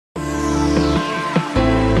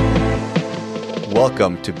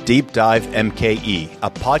Welcome to Deep Dive MKE,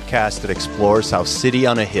 a podcast that explores how City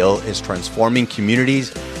on a Hill is transforming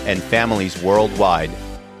communities and families worldwide.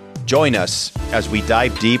 Join us as we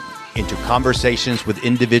dive deep into conversations with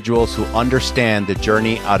individuals who understand the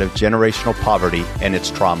journey out of generational poverty and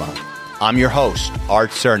its trauma. I'm your host, Art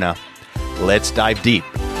Cerna. Let's dive deep.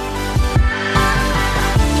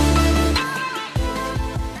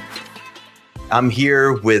 I'm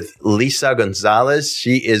here with Lisa Gonzalez.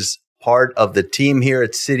 She is part of the team here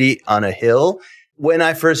at City on a Hill. When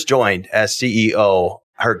I first joined as CEO,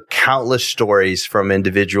 I heard countless stories from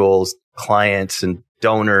individuals, clients, and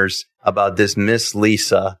donors about this Miss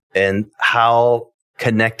Lisa and how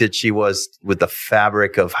connected she was with the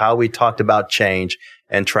fabric of how we talked about change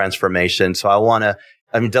and transformation. So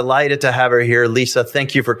I'm delighted to have her here. Lisa,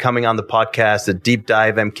 thank you for coming on the podcast, the Deep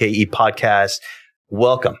Dive MKE podcast.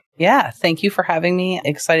 Welcome. Yeah, thank you for having me.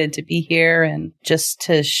 Excited to be here and just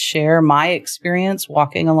to share my experience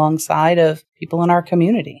walking alongside of people in our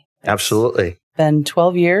community. Absolutely. It's been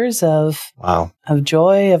 12 years of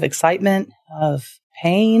joy, of excitement, of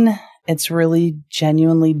pain. It's really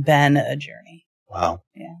genuinely been a journey. Wow.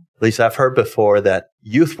 Yeah. Lisa, I've heard before that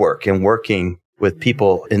youth work and working with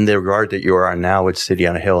people in the regard that you are now at City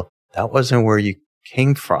on a Hill, that wasn't where you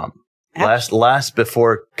came from. Last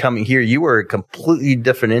before coming here, you were a completely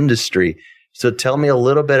different industry. So tell me a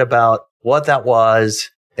little bit about what that was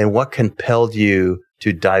and what compelled you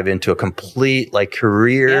to dive into a complete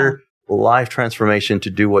career life transformation to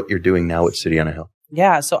do what you're doing now at City on a Hill.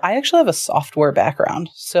 Yeah. So I actually have a software background.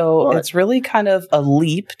 So It's really kind of a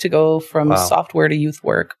leap to go from software to youth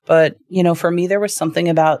work. But, for me, there was something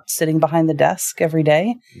about sitting behind the desk every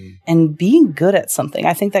day and being good at something.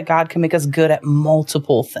 I think that God can make us good at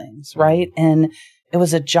multiple things, right? And it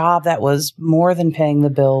was a job that was more than paying the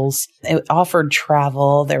bills. It offered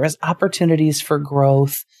travel. There was opportunities for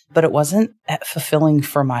growth, but it wasn't fulfilling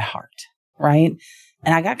for my heart, right?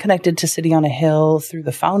 And I got connected to City on a Hill through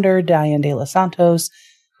the founder, Diane de los Santos,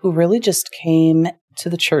 who really just came to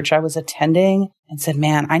the church I was attending and said,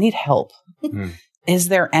 man, I need help. Is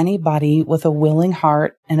there anybody with a willing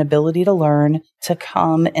heart and ability to learn to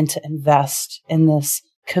come and to invest in this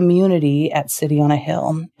community at City on a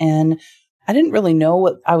Hill? And I didn't really know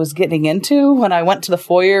what I was getting into when I went to the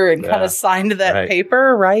foyer and kind of signed that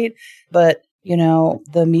paper, right? But, the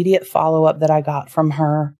immediate follow-up that I got from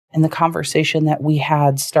her and the conversation that we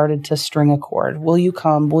had started to string a chord. Will you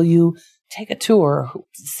come? Will you take a tour?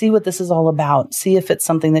 See what this is all about? See if it's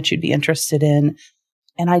something that you'd be interested in.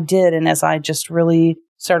 And I did. And as I just really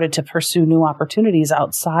started to pursue new opportunities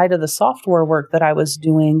outside of the software work that I was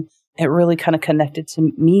doing, it really kind of connected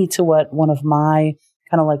to me to what one of my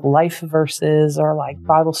kind of life verses or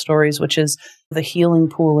Bible stories, which is the healing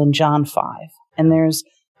pool in John 5. And there's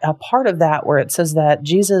a part of that where it says that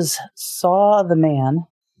Jesus saw the man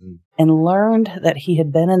and learned that he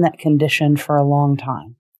had been in that condition for a long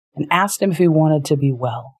time and asked him if he wanted to be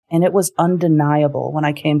well. And it was undeniable when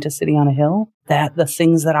I came to City on a Hill that the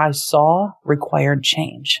things that I saw required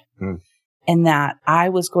change and that I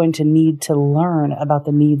was going to need to learn about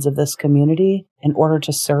the needs of this community in order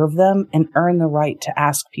to serve them and earn the right to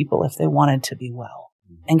ask people if they wanted to be well.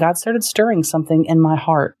 And God started stirring something in my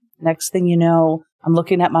heart. Next thing you know, I'm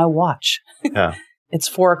looking at my watch. Yeah. It's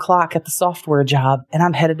 4:00 at the software job and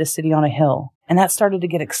I'm headed to City on a Hill. And that started to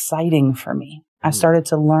get exciting for me. I started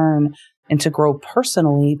to learn and to grow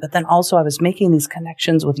personally, but then also I was making these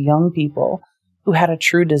connections with young people who had a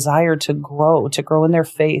true desire to grow in their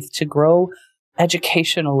faith, to grow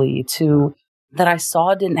educationally, that I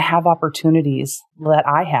saw didn't have opportunities that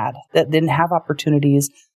I had, that didn't have opportunities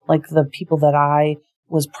like the people that I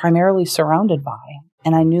was primarily surrounded by.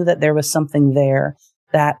 And I knew that there was something there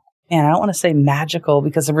that, and I don't want to say magical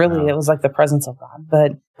because really it was like the presence of God,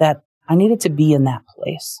 but that I needed to be in that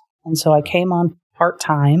place. And so I came on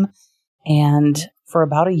part-time and for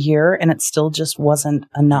about a year and it still just wasn't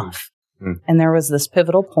enough. And there was this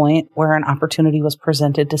pivotal point where an opportunity was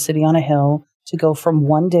presented to City on a Hill to go from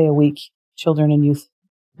 1 day a week children and youth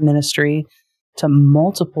ministry to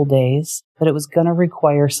multiple days, but it was going to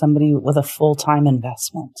require somebody with a full-time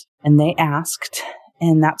investment. And they asked,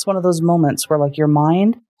 and that's one of those moments where your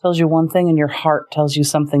mind tells you one thing and your heart tells you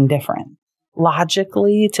something different.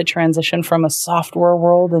 Logically, to transition from a software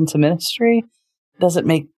world into ministry doesn't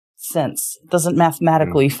make sense. It doesn't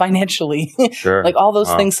mathematically, financially. Sure. All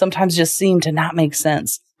those things sometimes just seem to not make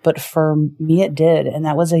sense. But for me, it did. And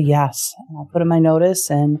that was a yes. And I put in my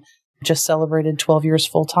notice and just celebrated 12 years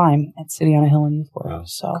full time at City on a Hill in youth work. Wow.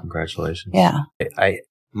 So congratulations. Yeah.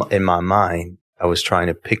 In my mind, I was trying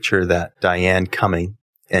to picture that Diane coming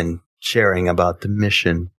and sharing about the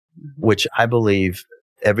mission, which I believe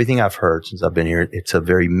everything I've heard since I've been here, it's a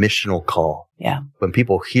very missional call. Yeah. When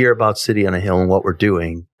people hear about City on a Hill and what we're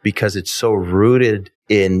doing, because it's so rooted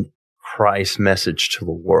in Christ's message to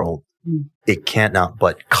the world, it can't not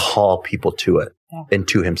but call people to it and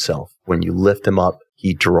to himself. When you lift him up,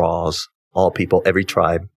 he draws all people, every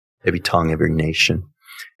tribe, every tongue, every nation.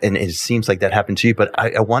 And it seems like that happened to you. But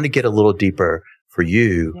I want to get a little deeper for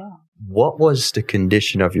you. Yeah. What was the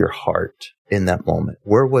condition of your heart in that moment?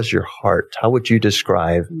 Where was your heart? How would you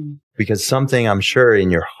describe? Because something I'm sure in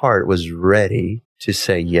your heart was ready to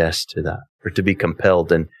say yes to that or to be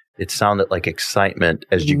compelled. And it sounded like excitement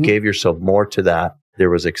as you gave yourself more to that. There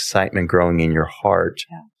was excitement growing in your heart.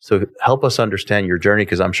 Yeah. So help us understand your journey,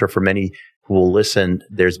 because I'm sure for many who will listen,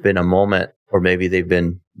 there's been a moment, or maybe they've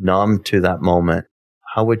been numb to that moment.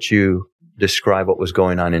 How would you describe what was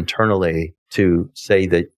going on internally to say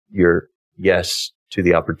that you're yes to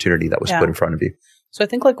the opportunity that was put in front of you? So I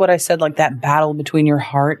think like what I said, like that battle between your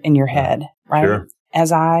heart and your head, right? Sure.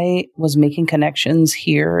 As I was making connections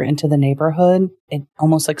here into the neighborhood, it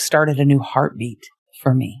almost like started a new heartbeat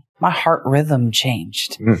for me. My heart rhythm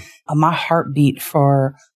changed. My heartbeat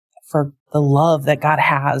for the love that God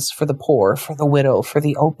has for the poor, for the widow, for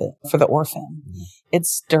the orphan. It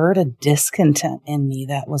stirred a discontent in me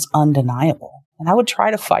that was undeniable. And I would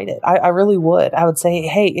try to fight it. I really would. I would say,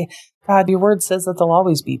 hey, God, your word says that there'll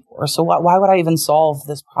always be poor. So why would I even solve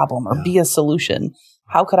this problem or be a solution?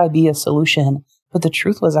 How could I be a solution? But the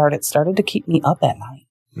truth was, Art, it started to keep me up at night.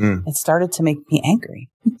 It started to make me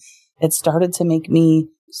angry. It started to make me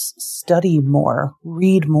study more,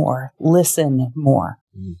 read more, listen more.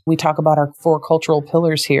 We talk about our 4 cultural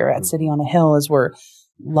pillars here at City on a Hill as we're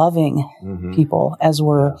loving people, as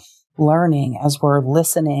we're learning, as we're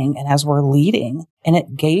listening, and as we're leading. And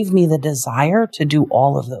it gave me the desire to do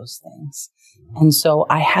all of those things. And so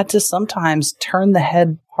I had to sometimes turn the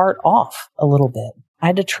head part off a little bit. I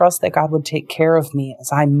had to trust that God would take care of me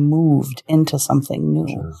as I moved into something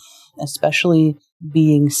new, especially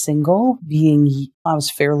being single, I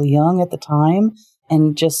was fairly young at the time,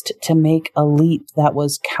 and just to make a leap that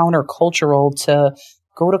was countercultural to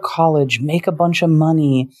go to college, make a bunch of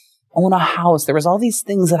money, own a house. There was all these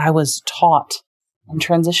things that I was taught, and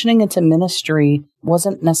transitioning into ministry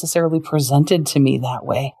wasn't necessarily presented to me that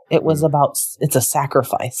way. It was it's a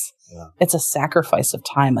sacrifice. Yeah. It's a sacrifice of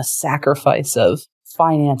time, a sacrifice of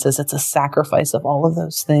finances. It's a sacrifice of all of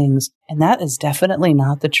those things. And that is definitely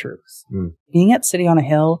not the truth. Being at City on a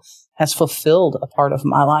Hill has fulfilled a part of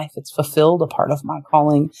my life. It's fulfilled a part of my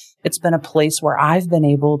calling. It's been a place where I've been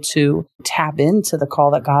able to tap into the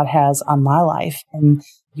call that God has on my life. And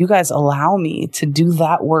you guys allow me to do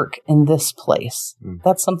that work in this place.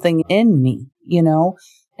 That's something in me,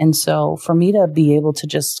 And so for me to be able to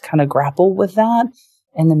just kind of grapple with that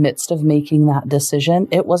in the midst of making that decision,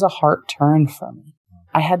 it was a heart turn for me.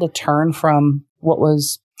 I had to turn from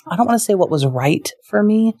I don't want to say what was right for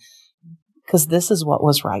me, because this is what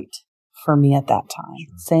was right for me at that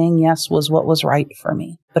time. Saying yes was what was right for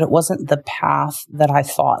me, but it wasn't the path that I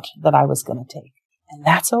thought that I was going to take. And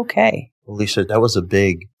that's okay. Well, Lisa, that was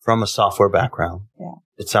from a software background. Yeah.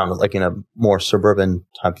 It sounded like in a more suburban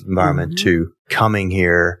type of environment to coming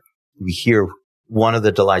here. We hear one of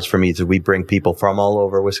the delights for me is that we bring people from all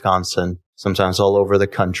over Wisconsin, sometimes all over the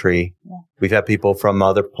country. Yeah. We've had people from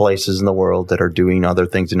other places in the world that are doing other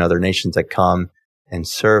things in other nations that come and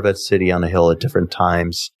serve at City on a Hill at different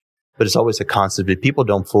times. But it's always a constant. People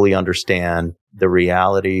don't fully understand the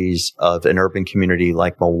realities of an urban community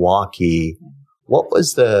like Milwaukee. What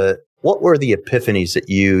were the epiphanies that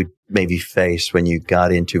you maybe faced when you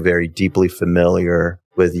got into very deeply familiar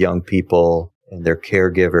with young people and their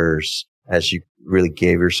caregivers as you really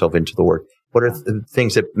gave yourself into the work? What are the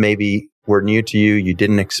things that maybe were new to you, you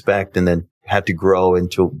didn't expect, and then had to grow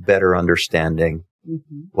into better understanding?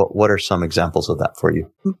 What are some examples of that for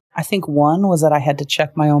you? I think one was that I had to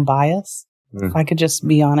check my own bias. If I could just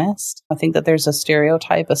be honest. I think that there's a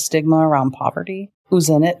stereotype, a stigma around poverty. Who's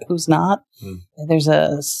in it, who's not. There's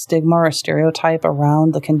a stigma or a stereotype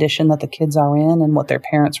around the condition that the kids are in and what their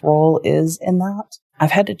parents' role is in that.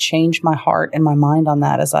 I've had to change my heart and my mind on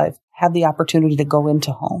that as I've had the opportunity to go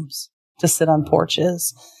into homes, to sit on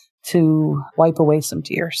porches, to wipe away some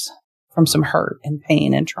tears from some hurt and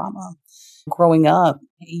pain and trauma. Growing up,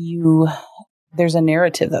 there's a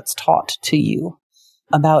narrative that's taught to you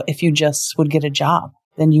about if you just would get a job,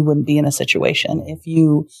 then you wouldn't be in a situation. If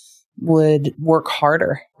you would work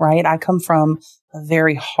harder, right? I come from a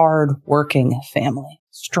very hard working family,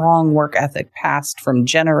 strong work ethic passed from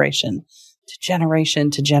generation to generation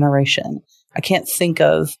to generation. I can't think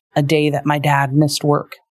of a day that my dad missed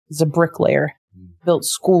work. He's a bricklayer, built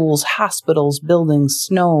schools, hospitals, buildings,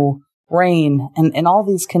 snow, rain, and all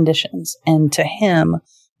these conditions. And to him,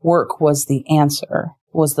 work was the answer,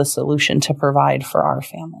 was the solution to provide for our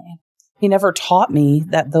family. He never taught me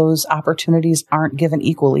that those opportunities aren't given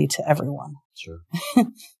equally to everyone. Sure.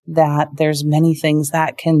 That there's many things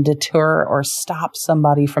that can deter or stop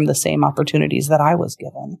somebody from the same opportunities that I was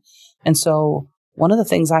given. And so one of the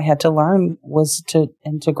things I had to learn was to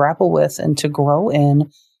grapple with and to grow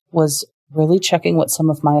in was really checking what some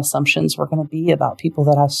of my assumptions were going to be about people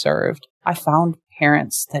that I've served. I found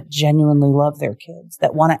parents that genuinely love their kids,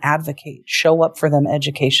 that want to advocate, show up for them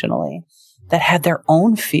educationally, that had their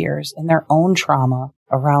own fears and their own trauma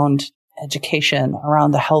around education,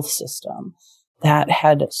 around the health system, that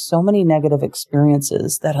had so many negative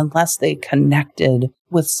experiences that unless they connected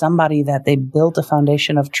with somebody that they built a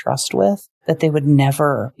foundation of trust with, that they would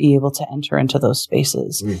never be able to enter into those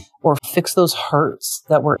spaces or fix those hurts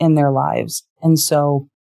that were in their lives. And so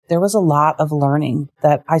there was a lot of learning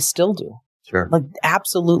that I still do. Sure. Like,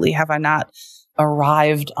 absolutely have I not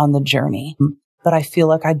arrived on the journey, but I feel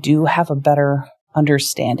like I do have a better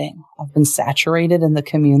understanding. I've been saturated in the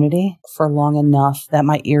community for long enough that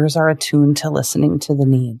my ears are attuned to listening to the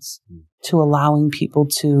needs, to allowing people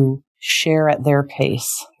to share at their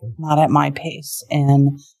pace, not at my pace,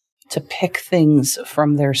 and to pick things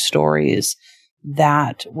from their stories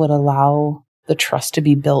that would allow the trust to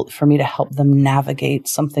be built for me to help them navigate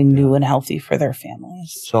something new and healthy for their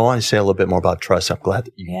families. So I want to say a little bit more about trust. I'm glad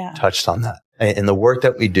that you touched on that. In the work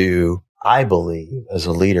that we do, I believe as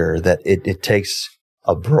a leader that it takes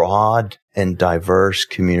a broad and diverse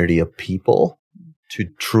community of people to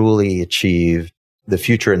truly achieve the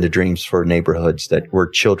future and the dreams for neighborhoods where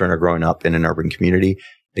children are growing up in an urban community.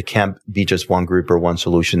 It can't be just one group or one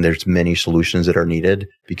solution. There's many solutions that are needed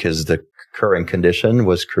because the current condition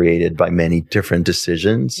was created by many different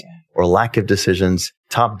decisions or lack of decisions,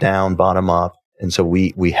 top down, bottom up. And so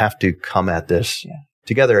we have to come at this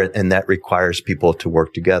together. And that requires people to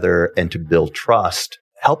work together and to build trust.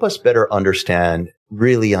 Help us better understand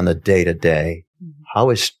really on a day-to-day, how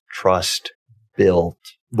is trust built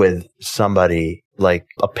with somebody like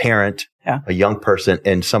a parent, a young person,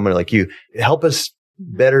 and somebody like you? Help us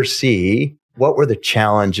better see what were the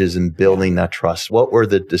challenges in building that trust. What were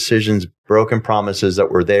the decisions, broken promises that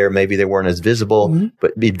were there? Maybe they weren't as visible,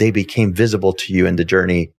 but they became visible to you in the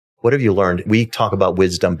journey. What have you learned? We talk about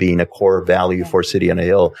wisdom being a core value for City on a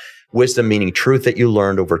Hill. Wisdom meaning truth that you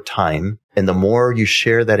learned over time. And the more you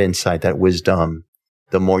share that insight, that wisdom,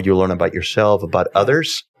 the more you learn about yourself, about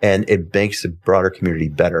others, and it makes the broader community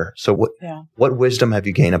better. So what wisdom have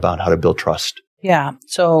you gained about how to build trust? Yeah.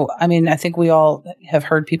 So, I mean, I think we all have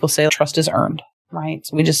heard people say trust is earned, right?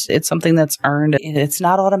 So it's something that's earned. It's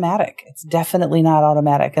not automatic. It's definitely not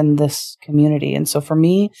automatic in this community. And so for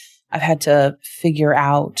me, I've had to figure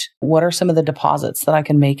out what are some of the deposits that I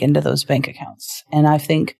can make into those bank accounts. And I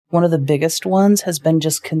think one of the biggest ones has been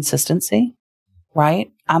just consistency, right?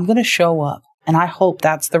 I'm going to show up. And I hope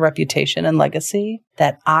that's the reputation and legacy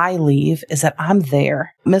that I leave, is that I'm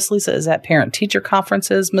there. Miss Lisa is at parent-teacher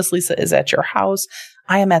conferences. Miss Lisa is at your house.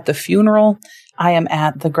 I am at the funeral. I am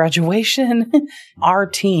at the graduation. Our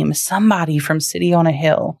team, somebody from City on a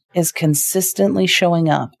Hill, is consistently showing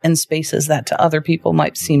up in spaces that to other people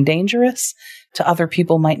might seem dangerous, to other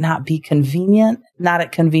people might not be convenient, not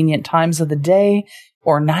at convenient times of the day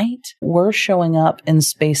or night. We're showing up in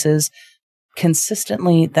spaces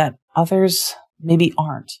consistently that others maybe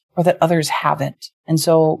aren't, or that others haven't. And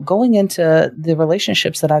so going into the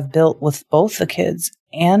relationships that I've built with both the kids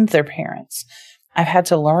and their parents, I've had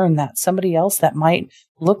to learn that somebody else that might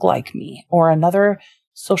look like me or another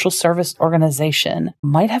social service organization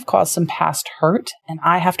might have caused some past hurt, and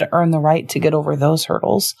I have to earn the right to get over those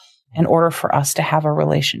hurdles in order for us to have a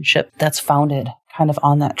relationship that's founded kind of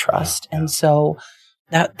on that trust. And so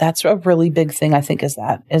that's a really big thing, I think, is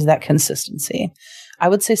that consistency. I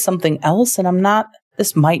would say something else, and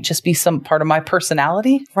this might just be some part of my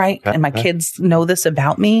personality, right? And my kids know this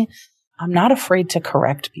about me. I'm not afraid to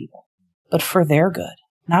correct people, but for their good,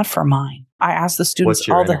 not for mine. I ask the students What's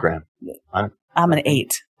your Enneagram? I'm an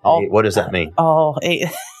 8. What does that mean? 8.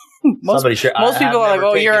 most people are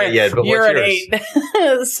like, you're an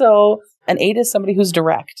 8. So an 8 is somebody who's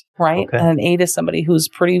direct, right? Okay. And an 8 is somebody who's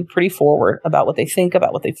pretty forward about what they think,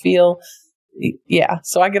 about what they feel. Yeah.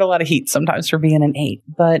 So I get a lot of heat sometimes for being an 8.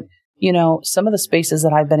 But, some of the spaces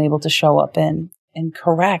that I've been able to show up in and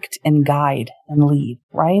correct and guide and lead,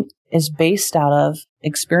 right, is based out of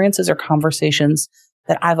experiences or conversations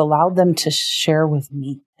that I've allowed them to share with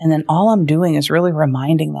me. And then all I'm doing is really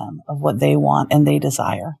reminding them of what they want and they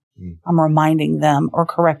desire. I'm reminding them or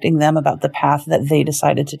correcting them about the path that they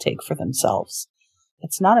decided to take for themselves.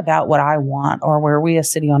 It's not about what I want or where we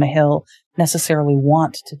as City on a Hill necessarily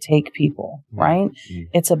want to take people, right? Mm-hmm.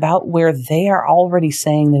 It's about where they are already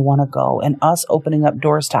saying they want to go and us opening up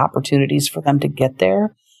doors to opportunities for them to get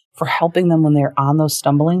there, for helping them when they're on those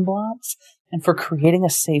stumbling blocks, and for creating a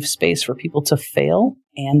safe space for people to fail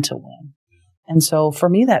and to win. And so for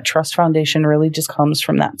me, that trust foundation really just comes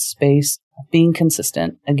from that space of being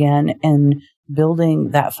consistent again and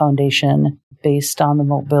building that foundation based on the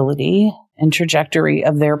mobility and trajectory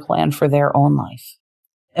of their plan for their own life.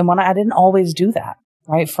 And when I didn't always do that,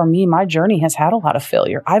 right? For me, my journey has had a lot of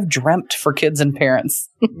failure. I've dreamt for kids and parents,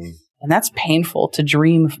 and that's painful to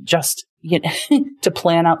dream just to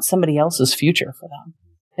plan out somebody else's future for them.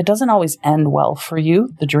 It doesn't always end well for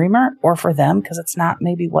you, the dreamer, or for them because it's not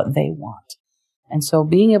maybe what they want. And so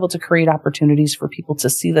being able to create opportunities for people to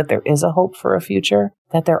see that there is a hope for a future,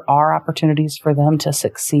 that there are opportunities for them to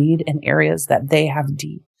succeed in areas that they have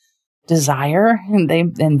deep desire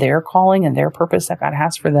and their calling and their purpose that God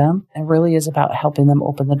has for them. It really is about helping them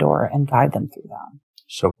open the door and guide them through that.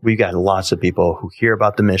 So we got lots of people who hear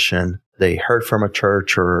about the mission. They heard from a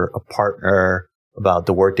church or a partner about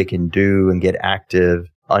the work they can do and get active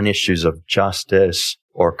on issues of justice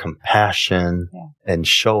or compassion and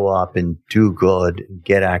show up and do good and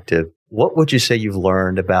get active. What would you say you've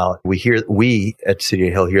learned about, we at City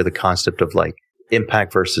Hill hear the concept of like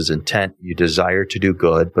impact versus intent. You desire to do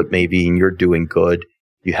good, but maybe in your doing good,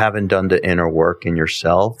 you haven't done the inner work in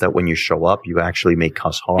yourself that when you show up, you actually may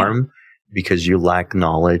cause harm because you lack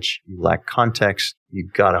knowledge, you lack context,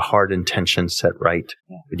 you've got a hard intention set right,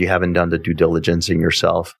 but you haven't done the due diligence in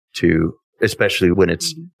yourself to, especially when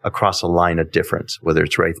it's across a line of difference, whether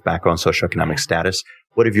it's race, background, socioeconomic status.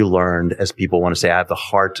 What have you learned as people want to say, I have the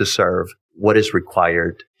heart to serve? What is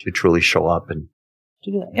required to truly show up and do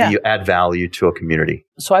you add value to a community?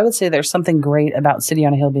 So I would say there's something great about City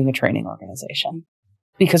on a Hill being a training organization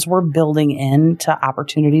because we're building into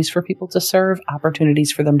opportunities for people to serve,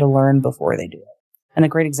 opportunities for them to learn before they do it. And a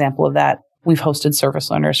great example of that, we've hosted service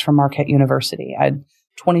learners from Marquette University. I had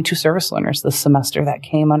 22 service learners this semester that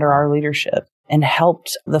came under our leadership and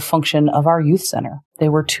helped the function of our youth center. They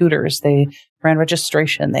were tutors. They ran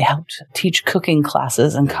registration. They helped teach cooking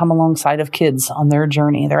classes and come alongside of kids on their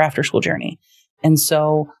journey, their after-school journey. And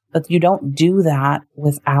so, but you don't do that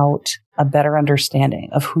without a better understanding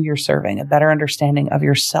of who you're serving, a better understanding of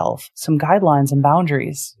yourself, some guidelines and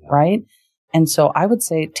boundaries, right? And so I would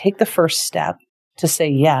say take the first step to say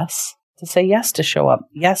yes to show up,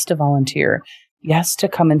 yes to volunteer, yes to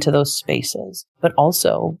come into those spaces, but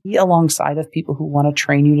also be alongside of people who want to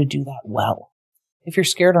train you to do that well. If you're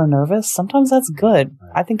scared or nervous, sometimes that's good.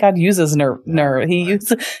 I think God uses He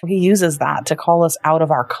uses that to call us out of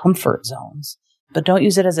our comfort zones. But don't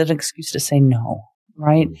use it as an excuse to say no,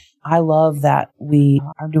 right? I love that we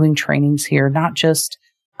are doing trainings here, not just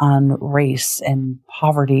on race and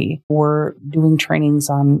poverty. We're doing trainings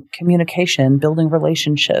on communication, building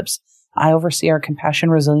relationships. I oversee our compassion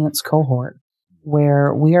resilience cohort,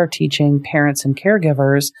 where we are teaching parents and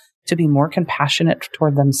caregivers to be more compassionate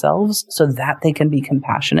toward themselves so that they can be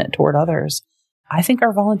compassionate toward others. I think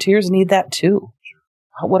our volunteers need that too.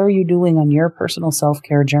 What are you doing on your personal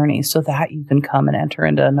self-care journey so that you can come and enter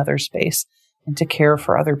into another space and to care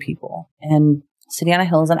for other people? And City on a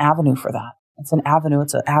Hill is an avenue for that. It's an avenue.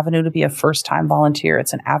 It's an avenue to be a first-time volunteer.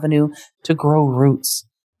 It's an avenue to grow roots.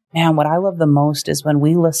 Man, what I love the most is when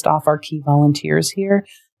we list off our key volunteers here,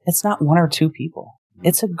 it's not one or two people.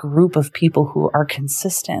 It's a group of people who are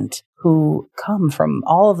consistent, who come from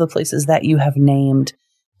all of the places that you have named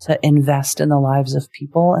to invest in the lives of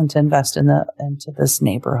people and to invest into this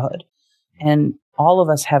neighborhood. And all of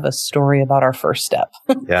us have a story about our first step.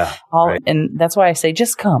 Right. And that's why I say,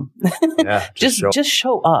 just come. Just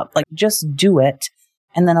show up. Like, just do it.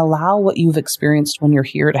 And then allow what you've experienced when you're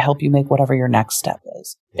here to help you make whatever your next step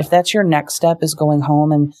is. If that's your next step is going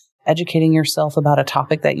home and educating yourself about a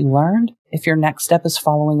topic that you learned, if your next step is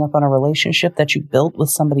following up on a relationship that you built with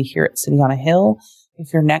somebody here at City on a Hill,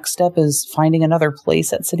 if your next step is finding another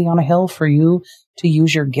place at City on a Hill for you to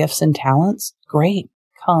use your gifts and talents, great.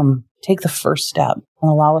 Come, take the first step and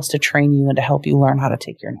allow us to train you and to help you learn how to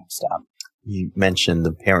take your next step. You mentioned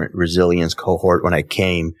the parent resilience cohort when I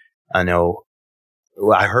came. I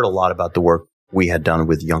heard a lot about the work we had done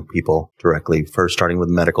with young people directly, first starting with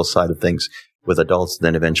the medical side of things with adults,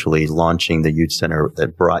 then eventually launching the youth center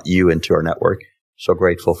that brought you into our network. So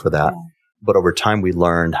grateful for that. Yeah. But over time, we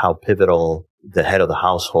learned how pivotal the head of the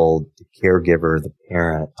household, the caregiver, the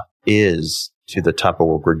parent is to the type of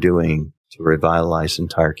work we're doing to revitalize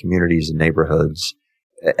entire communities and neighborhoods.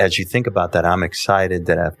 As you think about that, I'm excited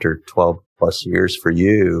that after 12 plus years for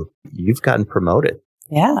you, you've gotten promoted.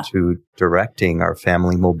 to directing our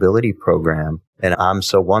family mobility program. And I'm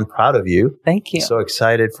so proud of you. Thank you. So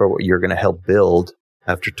excited for what you're going to help build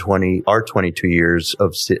after 22 years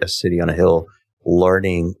of a city on a hill,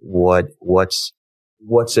 learning what's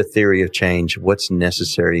a theory of change, what's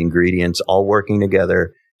necessary ingredients, all working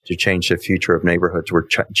together to change the future of neighborhoods where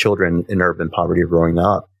children in urban poverty are growing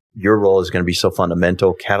up. Your role is going to be so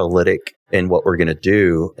fundamental, catalytic in what we're going to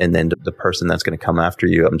do. And then the person that's going to come after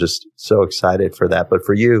you. I'm just so excited for that. But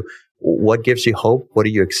for you, what gives you hope? What are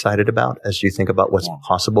you excited about as you think about what's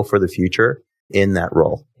possible for the future in that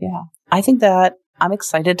role? Yeah, I think that I'm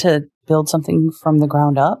excited to build something from the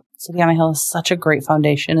ground up. City on a Hill is such a great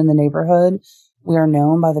foundation in the neighborhood. We are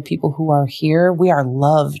known by the people who are here. We are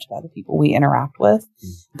loved by the people we interact with.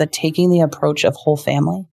 But taking the approach of whole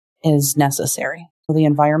family is necessary. The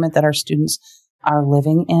environment that our students are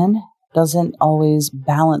living in doesn't always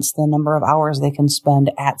balance the number of hours they can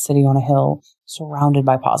spend at City on a Hill surrounded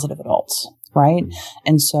by positive adults, right?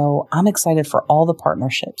 And so I'm excited for all the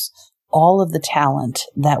partnerships, all of the talent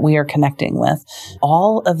that we are connecting with,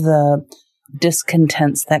 all of the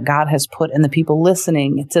discontents that God has put in the people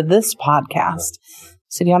listening to this podcast.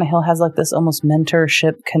 City on a Hill has like this almost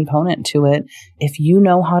mentorship component to it. If you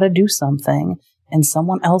know how to do something and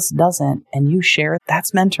someone else doesn't, and you share,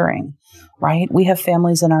 that's mentoring, right? We have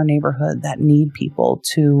families in our neighborhood that need people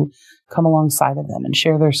to come alongside of them and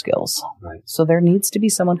share their skills. Right. So there needs to be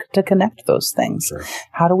someone to connect those things. Sure.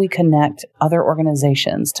 How do we connect other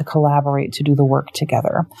organizations to collaborate to do the work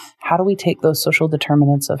together? How do we take those social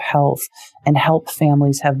determinants of health and help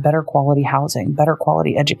families have better quality housing, better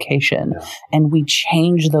quality education, and we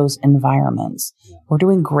change those environments? We're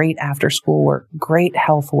doing great after school work, great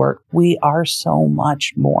health work. We are so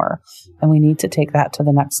much more, and we need to take that to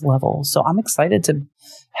the next level. So I'm excited to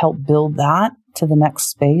help build that to the next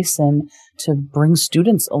space and to bring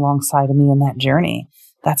students alongside of me in that journey.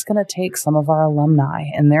 That's going to take some of our alumni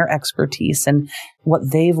and their expertise and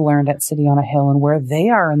what they've learned at City on a Hill and where they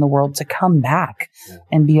are in the world to come back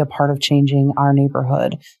and be a part of changing our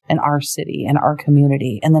neighborhood and our city and our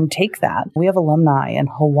community. And then take that. We have alumni in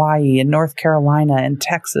Hawaii and North Carolina and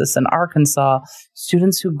Texas and Arkansas,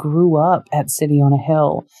 students who grew up at City on a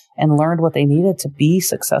Hill and learned what they needed to be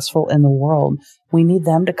successful in the world. We need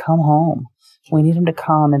them to come home. We need them to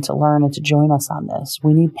come and to learn and to join us on this.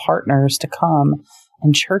 We need partners to come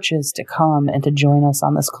and churches to come and to join us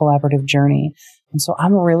on this collaborative journey. And so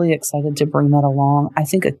I'm really excited to bring that along. I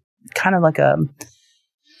think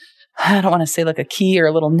I don't want to say like a key or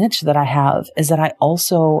a little niche that I have is that I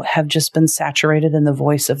also have just been saturated in the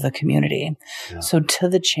voice of the community. Yeah. So to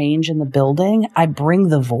the change in the building, I bring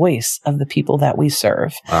the voice of the people that we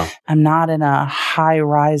serve. Wow. I'm not in a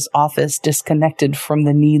high-rise office disconnected from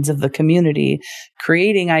the needs of the community,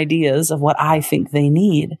 creating ideas of what I think they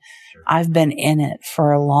need. I've been in it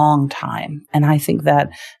for a long time. And I think that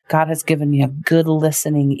God has given me a good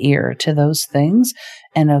listening ear to those things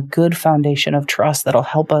and a good foundation of trust that'll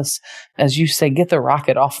help us, as you say, get the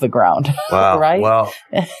rocket off the ground. Wow. Right? Well,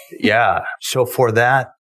 yeah. So for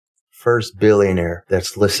that first billionaire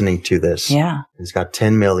that's listening to this, he's got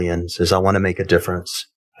 10 million, says, I want to make a difference.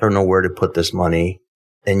 I don't know where to put this money.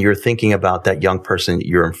 And you're thinking about that young person that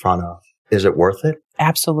you're in front of. Is it worth it?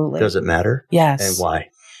 Absolutely. Does it matter? Yes. And why?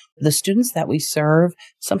 The students that we serve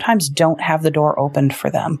sometimes don't have the door opened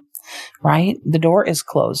for them, right? The door is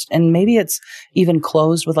closed, and maybe it's even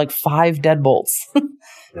closed with like 5 deadbolts.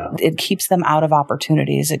 It keeps them out of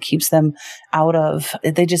opportunities. It keeps them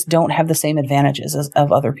they just don't have the same advantages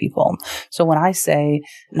of other people. So when I say,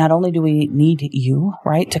 not only do we need you,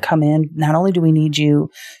 right, to come in, not only do we need you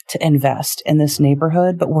to invest in this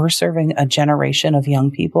neighborhood, but we're serving a generation of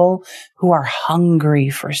young people who are hungry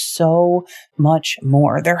for so much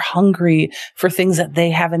more. They're hungry for things that they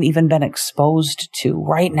haven't even been exposed to.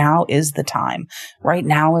 Right now is the time. Right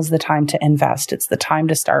now is the time to invest. It's the time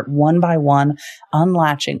to start one by one,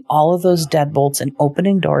 unlatching all of those deadbolts and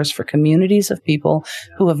opening doors for communities of people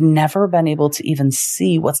who have never been able to even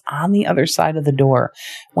see what's on the other side of the door.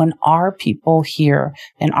 When our people here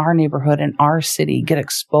in our neighborhood and our city get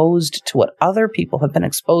exposed to what other people have been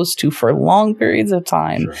exposed to for long periods of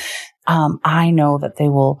time, I know that they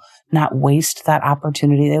will not waste that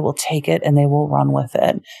opportunity. They will take it and they will run with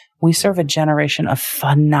it. We serve a generation of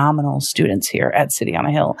phenomenal students here at City on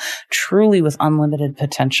a Hill, truly with unlimited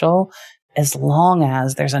potential, as long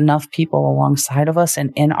as there's enough people alongside of us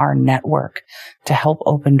and in our network to help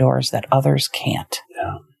open doors that others can't.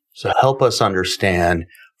 Yeah. So help us understand,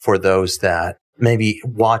 for those that maybe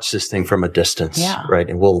watch this thing from a distance, right?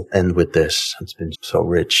 And we'll end with this. It's been so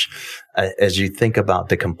rich. As you think about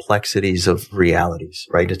the complexities of realities,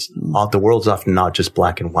 right? The world's often not just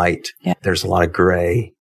black and white. Yeah. There's a lot of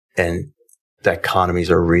gray, and dichotomies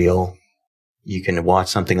are real. You can watch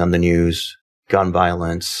something on the news, gun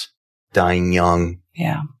violence, dying young,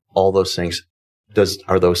 all those things.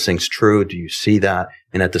 Are those things true? Do you see that?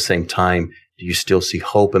 And at the same time, do you still see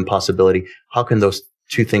hope and possibility? How can those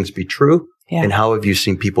two things be true? Yeah. And how have you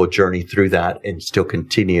seen people journey through that and still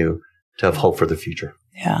continue to have hope for the future?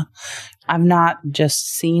 Yeah. I've not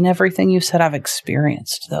just seen everything you said. I've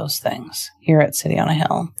experienced those things here at City on a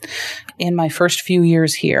Hill. In my first few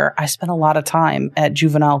years here, I spent a lot of time at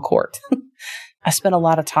juvenile court. I spent a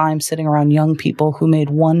lot of time sitting around young people who made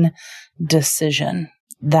one decision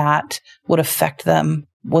that would affect them,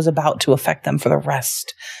 was about to affect them for the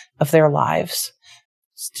rest of their lives.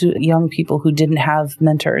 Young people who didn't have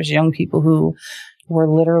mentors, young people who were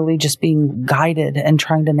literally just being guided and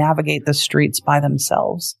trying to navigate the streets by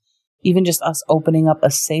themselves. Even just us opening up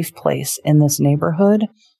a safe place in this neighborhood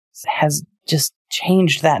has just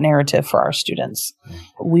changed that narrative for our students.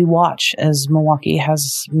 We watch as Milwaukee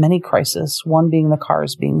has many crises, one being the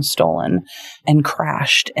cars being stolen and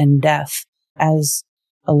crashed and death. As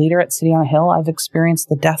a leader at City on a Hill, I've experienced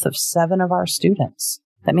the death of 7 of our students.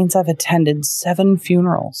 That means I've attended 7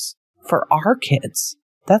 funerals for our kids.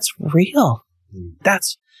 That's real.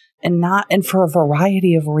 And for a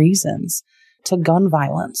variety of reasons, to gun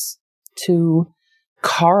violence, to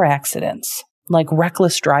car accidents, like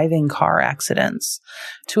reckless driving car accidents,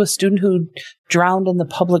 to a student who drowned in the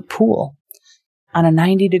public pool on a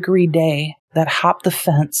 90-degree day that hopped the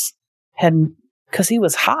fence because he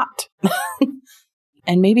was hot.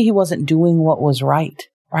 And maybe he wasn't doing what was right?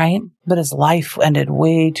 But his life ended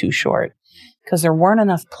way too short because there weren't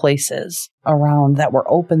enough places around that were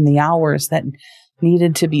open the hours that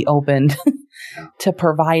needed to be opened to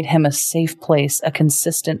provide him a safe place, a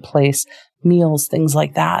consistent place, meals, things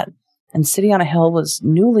like that. And City on a Hill was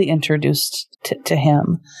newly introduced to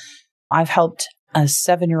him. I've helped a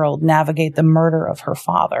 7-year-old navigate the murder of her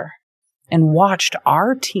father and watched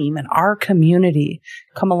our team and our community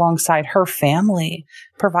come alongside her family,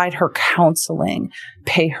 provide her counseling,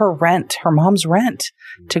 pay her rent, her mom's rent,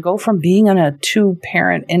 to go from being in a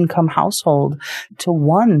 2-parent income household to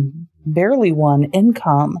barely one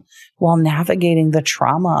income while navigating the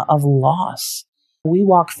trauma of loss. We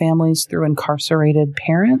walk families through incarcerated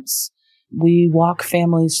parents. We walk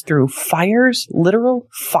families through fires, literal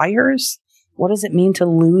fires. What does it mean to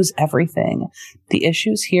lose everything? The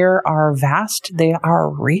issues here are vast. They are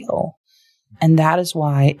real. And that is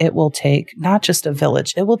why it will take not just a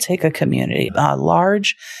village, it will take a community, a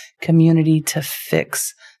large community to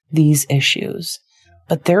fix these issues.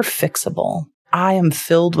 But they're fixable. I am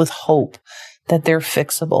filled with hope that they're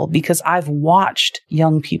fixable because I've watched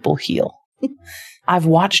young people heal. I've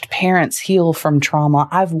watched parents heal from trauma.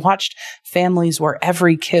 I've watched families where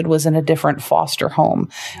every kid was in a different foster home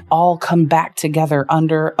all come back together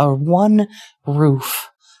under one roof.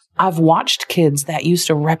 I've watched kids that used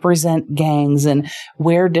to represent gangs and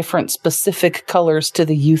wear different specific colors to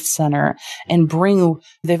the youth center and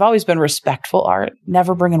they've always been respectful, Art,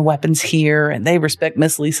 never bringing weapons here, and they respect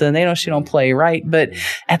Miss Lisa and they know she don't play, right? But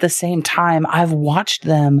at the same time, I've watched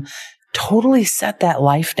them totally set that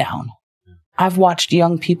life down. I've watched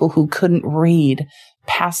young people who couldn't read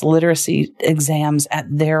pass literacy exams at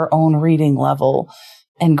their own reading level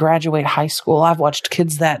and graduate high school. I've watched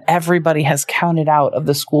kids that everybody has counted out of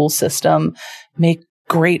the school system make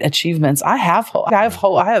great achievements. I have hope. I have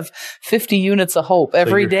hope. I have 50 units of hope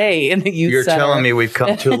every day in the youth center. You're telling me we've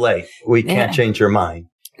come too late. We can't change your mind.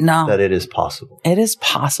 No. That it is possible. It is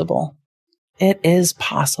possible. It is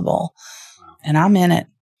possible. And I'm in it.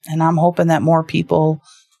 And I'm hoping that more people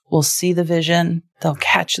will see the vision. They'll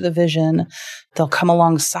catch the vision. They'll come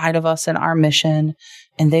alongside of us in our mission,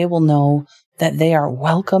 and they will know that they are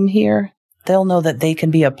welcome here. They'll know that they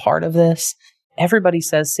can be a part of this. Everybody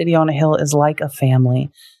says City on a Hill is like a family,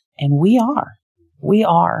 and we are. We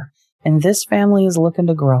are. And this family is looking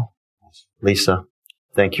to grow. Lisa,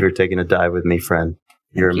 thank you for taking a dive with me, friend.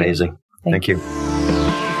 You're amazing. Thank you.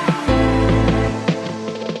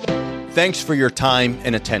 Thanks for your time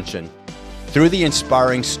and attention. Through the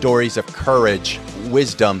inspiring stories of courage,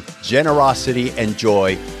 wisdom, generosity, and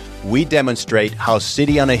joy, we demonstrate how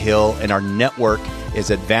City on a Hill and our network is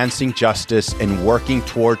advancing justice and working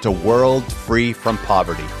towards a world free from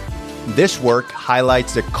poverty. This work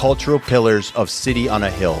highlights the cultural pillars of City on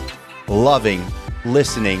a Hill: loving,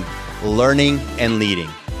 listening, learning, and leading.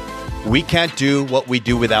 We can't do what we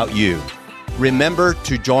do without you. Remember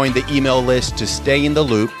to join the email list to stay in the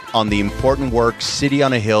loop on the important work City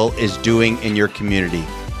on a Hill is doing in your community.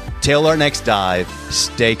 Till our next dive,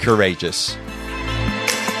 stay courageous.